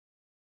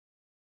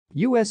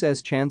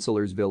USS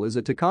Chancellorsville is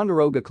a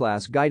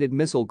Ticonderoga-class guided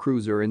missile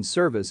cruiser in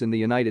service in the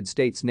United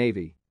States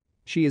Navy.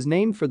 She is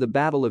named for the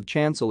Battle of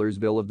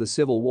Chancellorsville of the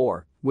Civil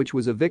War, which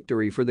was a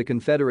victory for the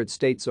Confederate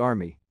States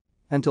Army.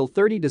 Until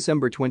 30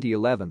 December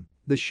 2011,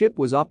 the ship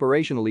was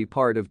operationally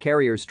part of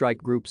Carrier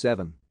Strike Group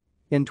 7.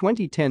 In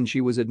 2010 she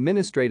was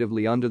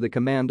administratively under the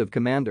command of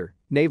Commander,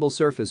 Naval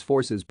Surface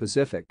Forces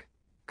Pacific.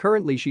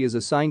 Currently she is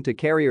assigned to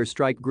Carrier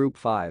Strike Group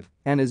 5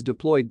 and is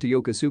deployed to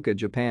Yokosuka,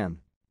 Japan.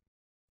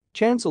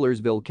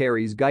 Chancellorsville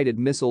carries guided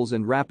missiles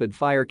and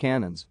rapid-fire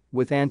cannons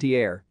with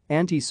anti-air,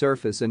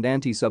 anti-surface and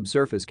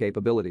anti-subsurface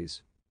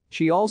capabilities.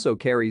 She also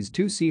carries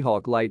two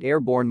Seahawk light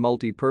airborne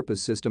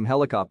multi-purpose system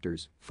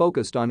helicopters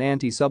focused on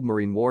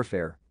anti-submarine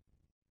warfare.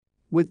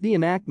 With the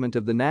enactment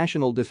of the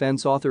National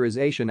Defense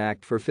Authorization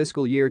Act for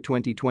fiscal year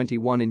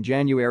 2021 in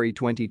January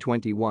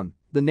 2021,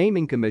 the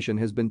Naming Commission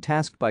has been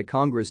tasked by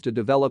Congress to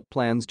develop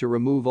plans to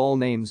remove all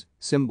names,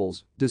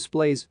 symbols,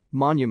 displays,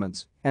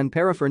 monuments, and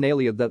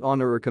paraphernalia that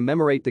honor or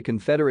commemorate the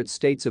Confederate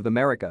States of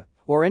America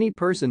or any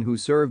person who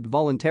served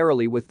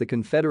voluntarily with the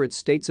Confederate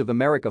States of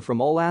America from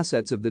all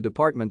assets of the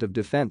Department of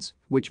Defense,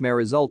 which may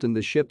result in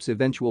the ship's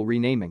eventual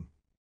renaming.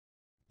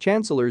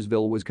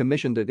 Chancellorsville was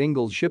commissioned at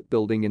Ingalls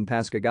Shipbuilding in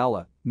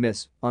Pascagoula,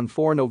 Miss, on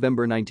 4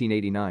 November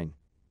 1989.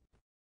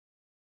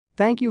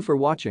 Thank you for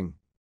watching.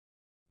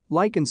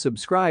 Like and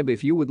subscribe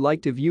if you would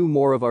like to view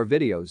more of our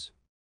videos.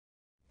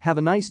 Have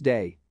a nice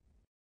day.